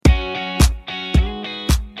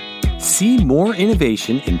See more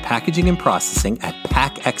innovation in packaging and processing at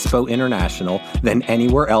Pack Expo International than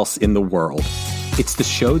anywhere else in the world. It's the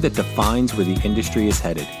show that defines where the industry is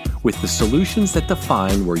headed, with the solutions that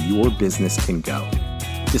define where your business can go.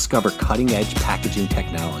 Discover cutting-edge packaging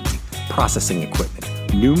technology, processing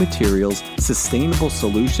equipment, new materials, sustainable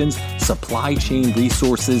solutions, supply chain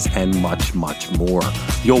resources, and much, much more.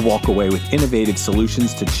 You'll walk away with innovative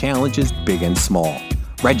solutions to challenges big and small.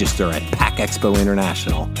 Register at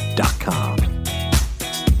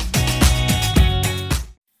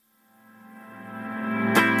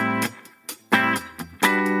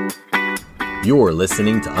You're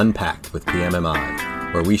listening to Unpacked with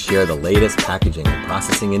PMMI, where we share the latest packaging and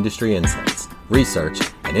processing industry insights, research,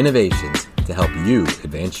 and innovations to help you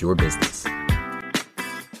advance your business.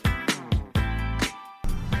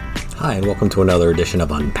 Hi, and welcome to another edition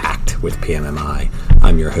of Unpacked with PMMI.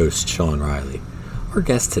 I'm your host, Sean Riley. Our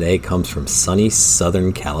guest today comes from sunny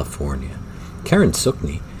Southern California. Karen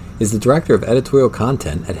Sukni is the Director of Editorial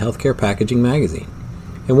Content at Healthcare Packaging Magazine.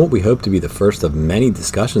 In what we hope to be the first of many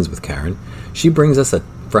discussions with Karen, she brings us a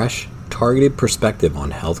fresh, targeted perspective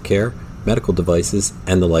on healthcare, medical devices,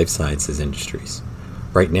 and the life sciences industries.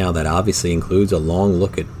 Right now, that obviously includes a long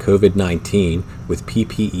look at COVID-19 with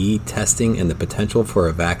PPE testing and the potential for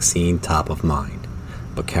a vaccine top of mind.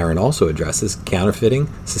 But Karen also addresses counterfeiting,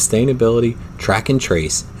 sustainability, track and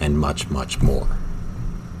trace, and much, much more.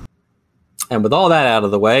 And with all that out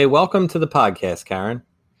of the way, welcome to the podcast, Karen.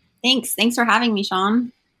 Thanks. Thanks for having me,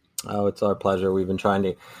 Sean. Oh, it's our pleasure. We've been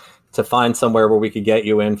trying to find somewhere where we could get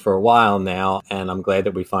you in for a while now, and I'm glad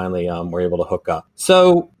that we finally were able to hook up.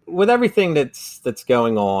 So with everything that's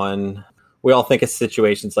going on, we all think of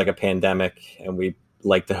situations like a pandemic, and we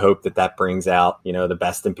like to hope that brings out, the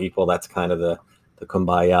best in people. That's kind of the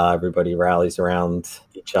kumbaya, everybody rallies around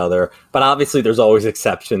each other. But obviously there's always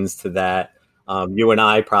exceptions to that. You and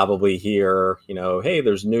I probably hear, hey,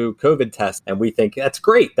 there's new COVID tests, and we think that's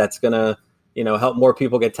great. That's going to, help more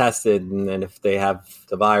people get tested. And then if they have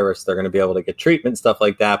the virus, they're going to be able to get treatment, stuff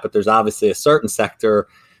like that. But there's obviously a certain sector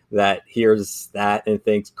that hears that and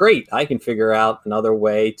thinks, great, I can figure out another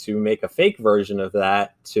way to make a fake version of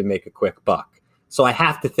that to make a quick buck. So I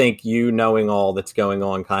have to think, knowing all that's going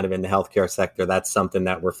on kind of in the healthcare sector, that's something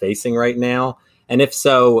that we're facing right now. And if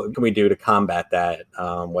so, what can we do to combat that,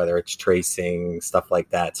 whether it's tracing, stuff like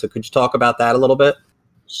that? So could you talk about that a little bit?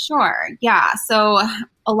 Sure. Yeah. So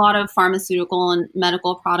a lot of pharmaceutical and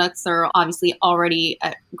medical products are obviously already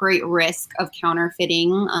at great risk of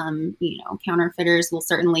counterfeiting. Counterfeiters will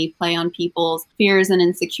certainly play on people's fears and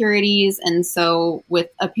insecurities. And so with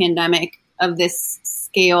a pandemic of this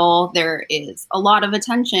scale, there is a lot of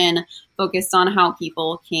attention focused on how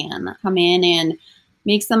people can come in and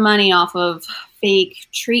make some money off of fake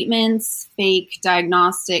treatments, fake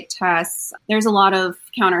diagnostic tests. There's a lot of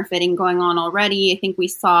counterfeiting going on already. I think we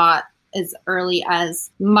saw as early as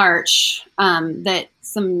March that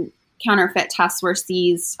some counterfeit tests were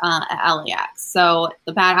seized at LAX. So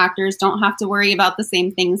the bad actors don't have to worry about the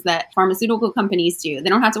same things that pharmaceutical companies do. They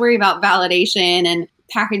don't have to worry about validation and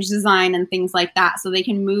package design and things like that. So they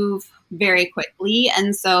can move very quickly.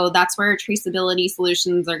 And so that's where traceability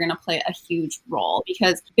solutions are going to play a huge role,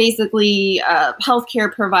 because basically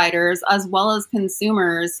healthcare providers as well as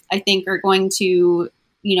consumers, I think, are going to,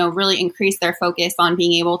 really increase their focus on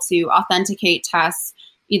being able to authenticate tests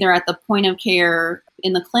either at the point of care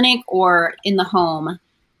in the clinic or in the home,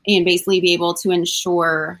 and basically be able to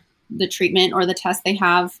ensure the treatment or the test they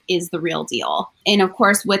have is the real deal. And of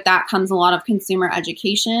course, with that comes a lot of consumer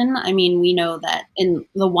education. I mean, we know that in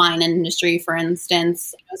the wine industry, for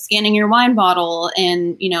instance, scanning your wine bottle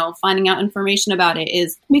and, finding out information about it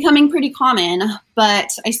is becoming pretty common. But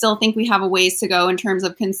I still think we have a ways to go in terms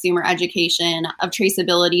of consumer education of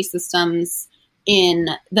traceability systems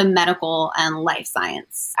in the medical and life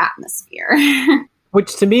science atmosphere.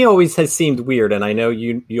 Which to me always has seemed weird, and I know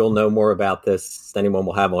you'll know more about this than anyone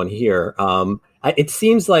will have on here. It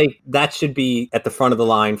seems like that should be at the front of the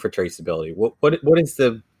line for traceability. What is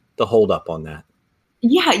the hold up on that?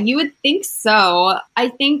 Yeah, you would think so. I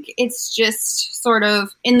think it's just sort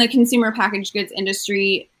of in the consumer packaged goods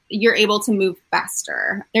industry, you're able to move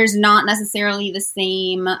faster. There's not necessarily the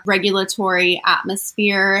same regulatory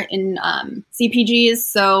atmosphere in CPGs.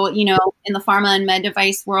 So, in the pharma and med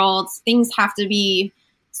device world, things have to be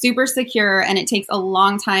super secure, and it takes a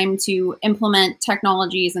long time to implement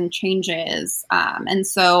technologies and changes. And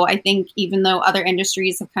so I think even though other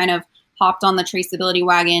industries have kind of hopped on the traceability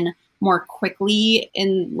wagon more quickly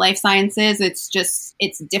in life sciences,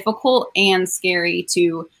 it's difficult and scary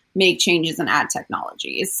to make changes and add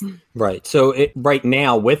technologies. Right. So right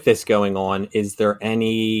now with this going on, is there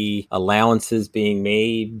any allowances being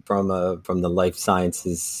made from the life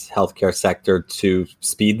sciences healthcare sector to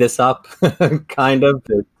speed this up, kind of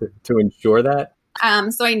to ensure that?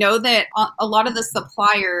 So I know that a lot of the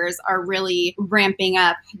suppliers are really ramping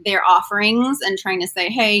up their offerings and trying to say,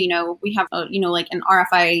 hey, we have like an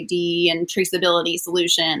RFID and traceability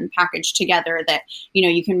solution packaged together that,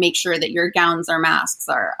 you can make sure that your gowns or masks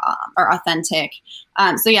are authentic.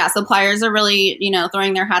 So yeah, suppliers are really,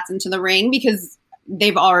 throwing their hats into the ring because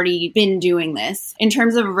they've already been doing this. In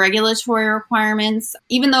terms of regulatory requirements,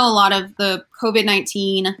 even though a lot of the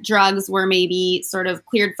COVID-19 drugs were maybe sort of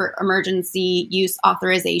cleared for emergency use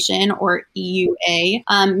authorization or EUA,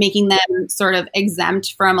 making them sort of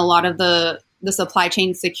exempt from a lot of the supply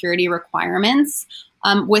chain security requirements.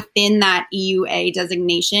 Within that EUA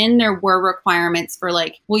designation, there were requirements for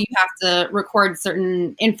you have to record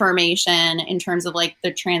certain information in terms of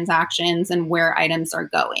the transactions and where items are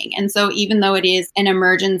going. And so even though it is an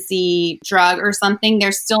emergency drug or something,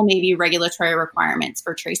 there's still maybe regulatory requirements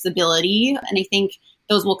for traceability. And I think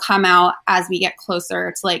those will come out as we get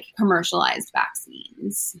closer to commercialized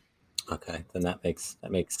vaccines. Okay, then that makes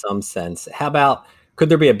some sense. How about, could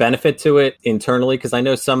there be a benefit to it internally? Because I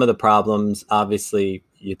know some of the problems, obviously,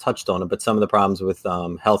 you touched on it, but some of the problems with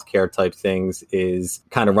healthcare type things is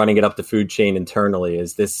kind of running it up the food chain internally.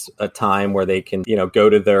 Is this a time where they can, go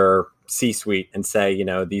to their C-suite and say,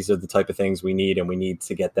 these are the type of things we need and we need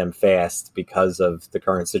to get them fast because of the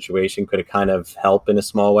current situation? Could it kind of help in a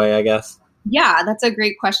small way, I guess? Yeah, that's a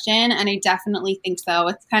great question. And I definitely think so.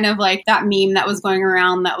 It's kind of like that meme that was going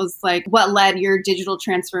around that was like, what led your digital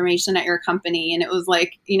transformation at your company? And it was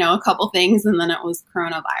a couple things, and then it was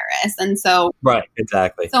coronavirus. And so, right,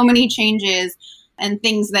 exactly. So many changes and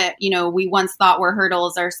things that, we once thought were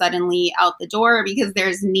hurdles are suddenly out the door because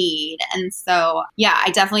there's need. And so, yeah,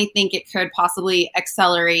 I definitely think it could possibly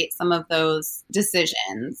accelerate some of those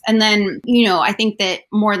decisions. And then, I think that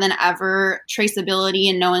more than ever, traceability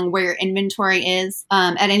and knowing where your inventory is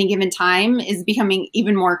at any given time is becoming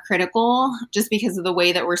even more critical just because of the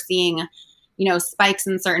way that we're seeing spikes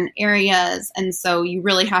in certain areas. And so you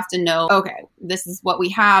really have to know, okay, this is what we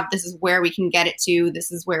have. This is where we can get it to.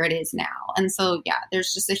 This is where it is now. And so, yeah,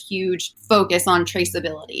 there's just a huge focus on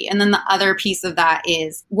traceability. And then the other piece of that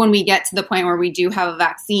is when we get to the point where we do have a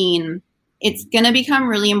vaccine, it's going to become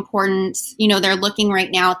really important. They're looking right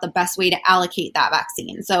now at the best way to allocate that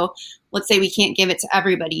vaccine. So let's say we can't give it to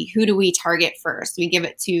everybody. Who do we target first? Do we give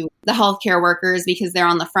it to the healthcare workers because they're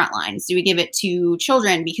on the front lines? Do we give it to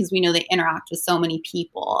children because we know they interact with so many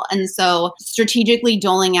people? And so strategically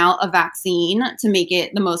doling out a vaccine to make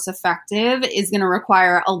it the most effective is going to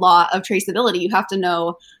require a lot of traceability. You have to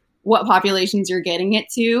know what populations you're getting it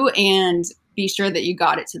to and be sure that you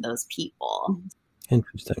got it to those people.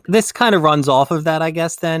 Interesting. This kind of runs off of that, I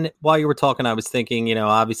guess, then. While you were talking, I was thinking,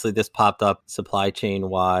 obviously this popped up supply chain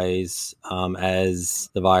wise as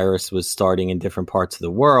the virus was starting in different parts of the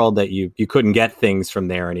world that you couldn't get things from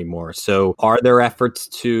there anymore. So are there efforts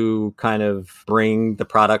to kind of bring the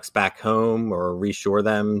products back home or reshore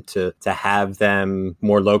them to have them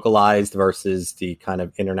more localized versus the kind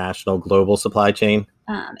of international global supply chain?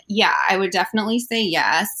 Yeah, I would definitely say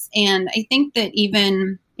yes. And I think that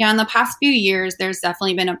even in the past few years, there's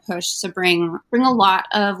definitely been a push to bring a lot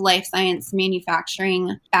of life science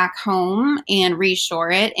manufacturing back home and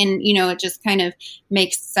reshore it. And, it just kind of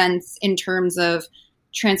makes sense in terms of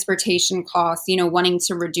transportation costs, wanting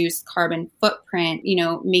to reduce carbon footprint,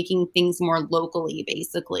 making things more locally,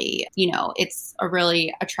 basically. It's a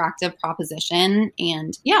really attractive proposition.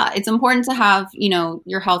 And yeah, it's important to have,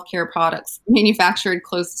 your healthcare products manufactured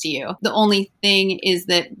close to you. The only thing is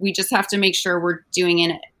that we just have to make sure we're doing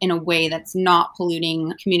it in a way that's not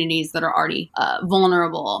polluting communities that are already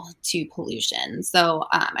vulnerable to pollution. So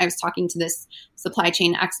I was talking to this supply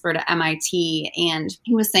chain expert at MIT, and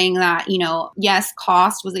he was saying that, yes,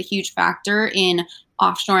 cost was a huge factor in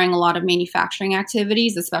offshoring a lot of manufacturing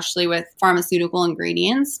activities, especially with pharmaceutical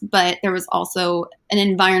ingredients, but there was also an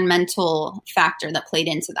environmental factor that played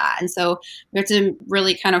into that. And so we have to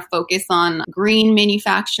really kind of focus on green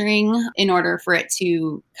manufacturing in order for it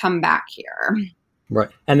to come back here. Right.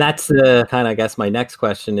 And that's the kind of, I guess my next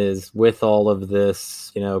question is, with all of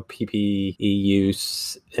this, PPE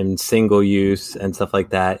use and single use and stuff like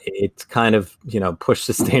that, it's kind of, pushed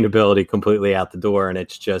sustainability completely out the door. And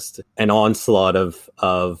it's just an onslaught of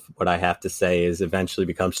what I have to say is eventually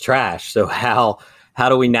becomes trash. So how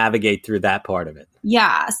do we navigate through that part of it?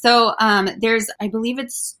 Yeah. So I believe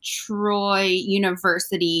it's Troy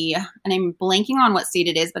University, and I'm blanking on what state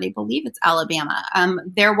it is, but I believe it's Alabama.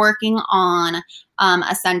 They're working on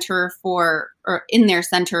a center or in their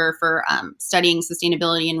center for studying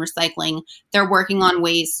sustainability and recycling. They're working on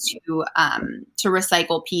ways to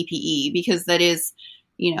recycle PPE, because that is,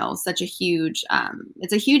 such a huge,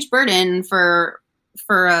 it's a huge burden for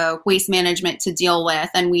waste management to deal with.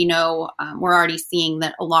 And we know we're already seeing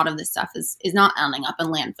that a lot of this stuff is not ending up in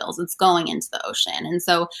landfills. It's going into the ocean. And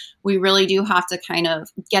so we really do have to kind of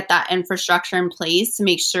get that infrastructure in place to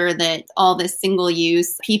make sure that all this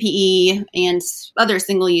single-use PPE and other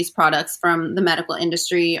single-use products from the medical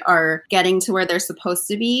industry are getting to where they're supposed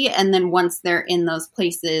to be. And then once they're in those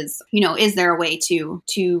places, is there a way to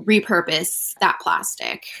repurpose that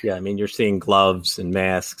plastic? Yeah, I mean, you're seeing gloves and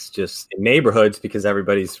masks just in neighborhoods because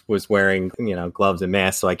everybody's was wearing, gloves and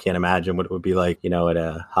masks. So I can't imagine what it would be like, at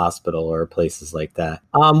a hospital or places like that.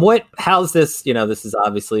 How's this, this is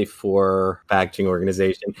obviously for packaging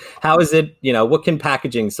organization. How is it, what can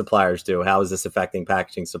packaging suppliers do? How is this affecting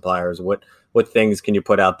packaging suppliers? What things can you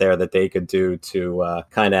put out there that they could do to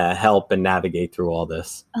kind of help and navigate through all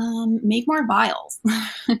this? Make more vials.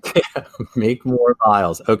 Make more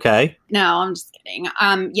vials. Okay. No, I'm just kidding.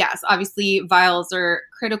 Yes, obviously vials are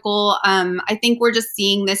critical. I think we're just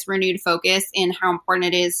seeing this renewed focus in how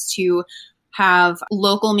important it is to have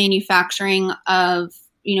local manufacturing of,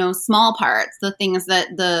 small parts, the things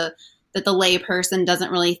that the layperson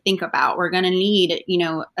doesn't really think about. We're going to need,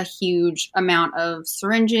 a huge amount of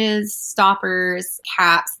syringes, stoppers,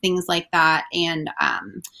 caps, things like that. And,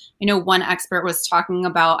 one expert was talking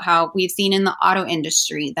about how we've seen in the auto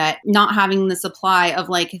industry that not having the supply of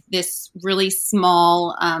like this really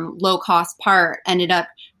small, low cost part ended up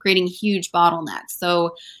creating huge bottlenecks.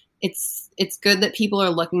 So it's good that people are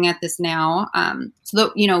looking at this now, so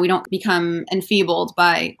that, we don't become enfeebled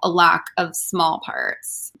by a lack of small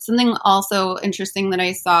parts. Something also interesting that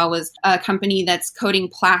I saw was a company that's coating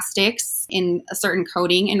plastics in a certain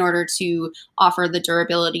coating in order to offer the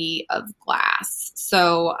durability of glass.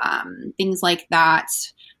 So things like that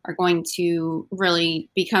are going to really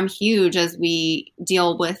become huge as we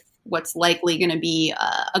deal with what's likely going to be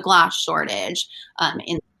a glass shortage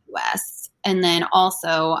in the US. And then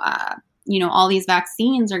also, all these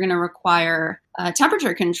vaccines are going to require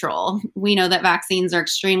temperature control. We know that vaccines are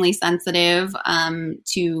extremely sensitive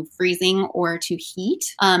to freezing or to heat.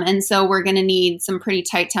 And so we're going to need some pretty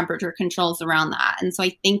tight temperature controls around that. And so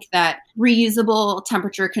I think that reusable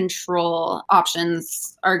temperature control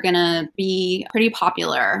options are going to be pretty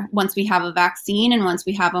popular once we have a vaccine and once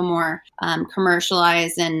we have a more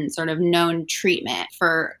commercialized and sort of known treatment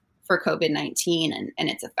for COVID-19 and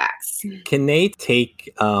its effects. Can they take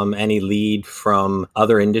any lead from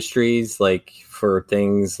other industries, like for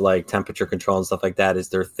things like temperature control and stuff like that? Is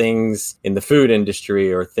there things in the food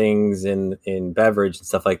industry or things in beverage and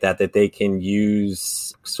stuff like that they can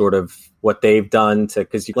use sort of what they've done to,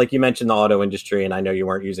 because like you mentioned the auto industry, and I know you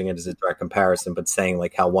weren't using it as a direct comparison, but saying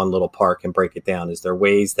like how one little part can break it down. Is there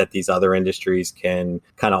ways that these other industries can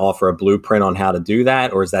kind of offer a blueprint on how to do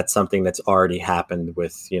that? Or is that something that's already happened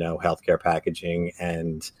with, healthcare packaging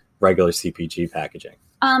and regular CPG packaging?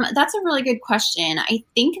 That's a really good question. I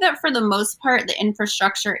think that for the most part, the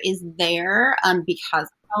infrastructure is there because of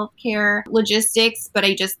healthcare logistics, but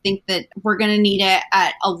I just think that we're going to need it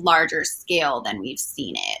at a larger scale than we've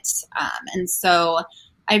seen it. And so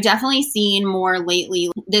I've definitely seen more lately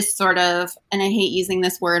this sort of, and I hate using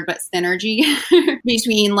this word, but synergy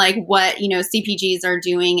between like what, CPGs are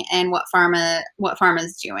doing and what pharma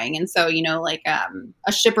is doing. And so, like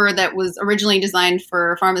a shipper that was originally designed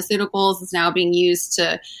for pharmaceuticals is now being used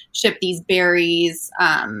to ship these berries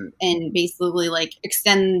and basically like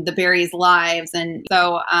extend the berries' lives. And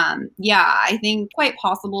so, I think quite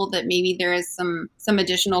possible that maybe there is some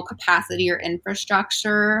additional capacity or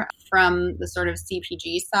infrastructure from the sort of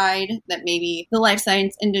CPG side that maybe the life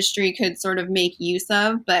science industry could sort of make use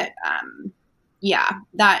of. But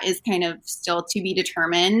that is kind of still to be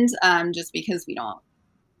determined, just because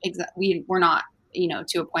we're not,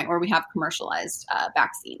 to a point where we have commercialized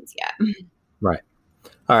vaccines yet. Right.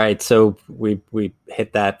 All right. So we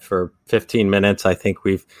hit that for 15 minutes. I think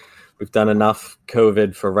we've done enough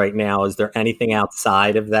COVID for right now. Is there anything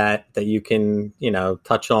outside of that you can,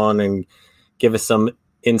 touch on and give us some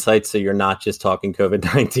insights so you're not just talking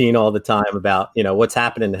COVID-19 all the time about, what's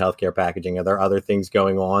happening in healthcare packaging? Are there other things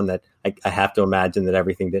going on that I have to imagine that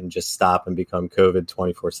everything didn't just stop and become COVID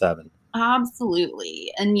 24/7?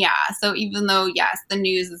 Absolutely. And yeah, so even though, yes, the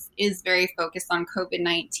news is very focused on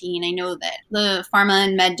COVID-19, I know that the pharma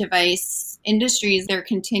and med device industries, they're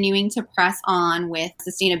continuing to press on with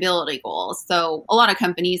sustainability goals. So a lot of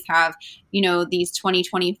companies have, these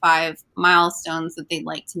 2025 milestones that they'd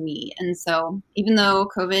like to meet. And so even though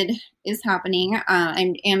COVID is happening,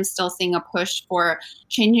 I am still seeing a push for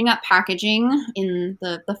changing up packaging in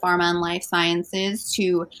the pharma and life sciences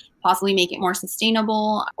to possibly make it more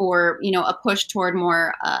sustainable, or, a push toward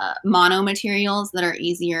more mono materials that are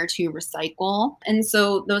easier to recycle. And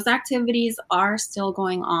so those activities are still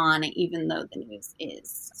going on, even though the news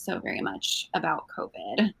is so very much about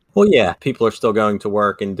COVID. Well, yeah, people are still going to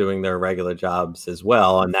work and doing their regular jobs as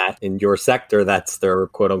well. And that in your sector, that's their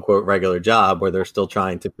quote unquote regular job, where they're still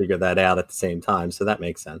trying to figure that out at the same time. So that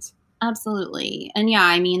makes sense. Absolutely. And yeah,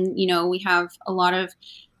 I mean, we have a lot of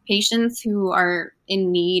patients who are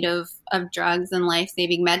in need of drugs and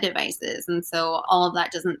life-saving med devices. And so all of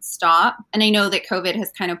that doesn't stop. And I know that COVID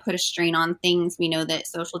has kind of put a strain on things. We know that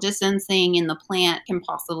social distancing in the plant can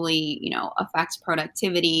possibly, affect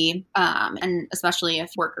productivity. And especially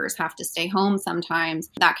if workers have to stay home sometimes,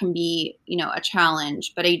 that can be, a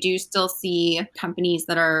challenge. But I do still see companies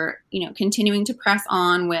that are, continuing to press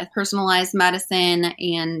on with personalized medicine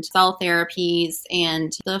and cell therapies,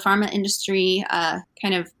 and the pharma industry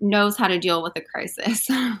kind of knows how to deal with the crisis.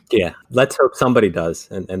 Yeah, let's hope somebody does,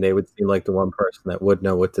 and they would seem like the one person that would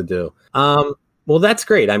know what to do. Well, that's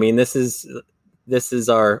great. I mean, this is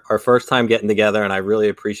our first time getting together, and I really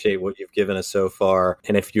appreciate what you've given us so far.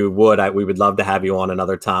 And if you would, we would love to have you on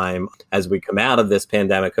another time as we come out of this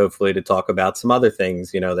pandemic, hopefully, to talk about some other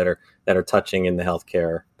things, that are touching in the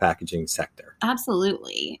healthcare packaging sector.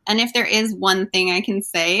 Absolutely. And if there is one thing I can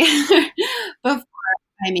say before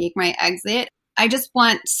I make my exit, I just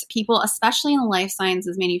want people, especially in the life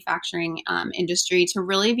sciences manufacturing industry, to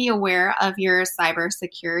really be aware of your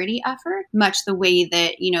cybersecurity effort, much the way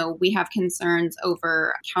that, we have concerns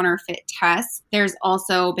over counterfeit tests. There's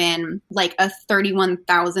also been like a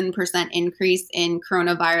 31,000% increase in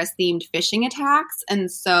coronavirus-themed phishing attacks. And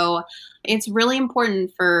so it's really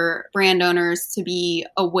important for brand owners to be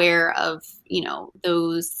aware of,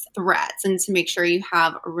 those threats, and to make sure you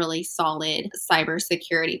have a really solid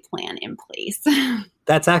cybersecurity plan in place.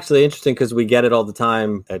 That's actually interesting, because we get it all the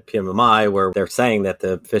time at PMMI, where they're saying that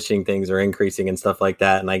the phishing things are increasing and stuff like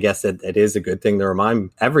that. And I guess it is a good thing to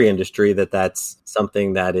remind every industry that that's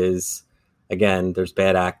something that is, again, there's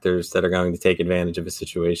bad actors that are going to take advantage of a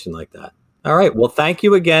situation like that. All right. Well, thank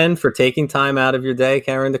you again for taking time out of your day,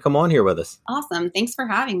 Karen, to come on here with us. Awesome. Thanks for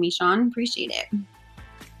having me, Sean. Appreciate it.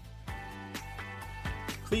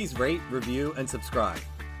 Please rate, review, and subscribe.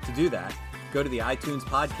 To do that, go to the iTunes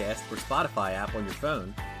podcast or Spotify app on your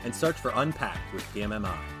phone and search for Unpacked with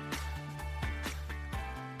PMMI.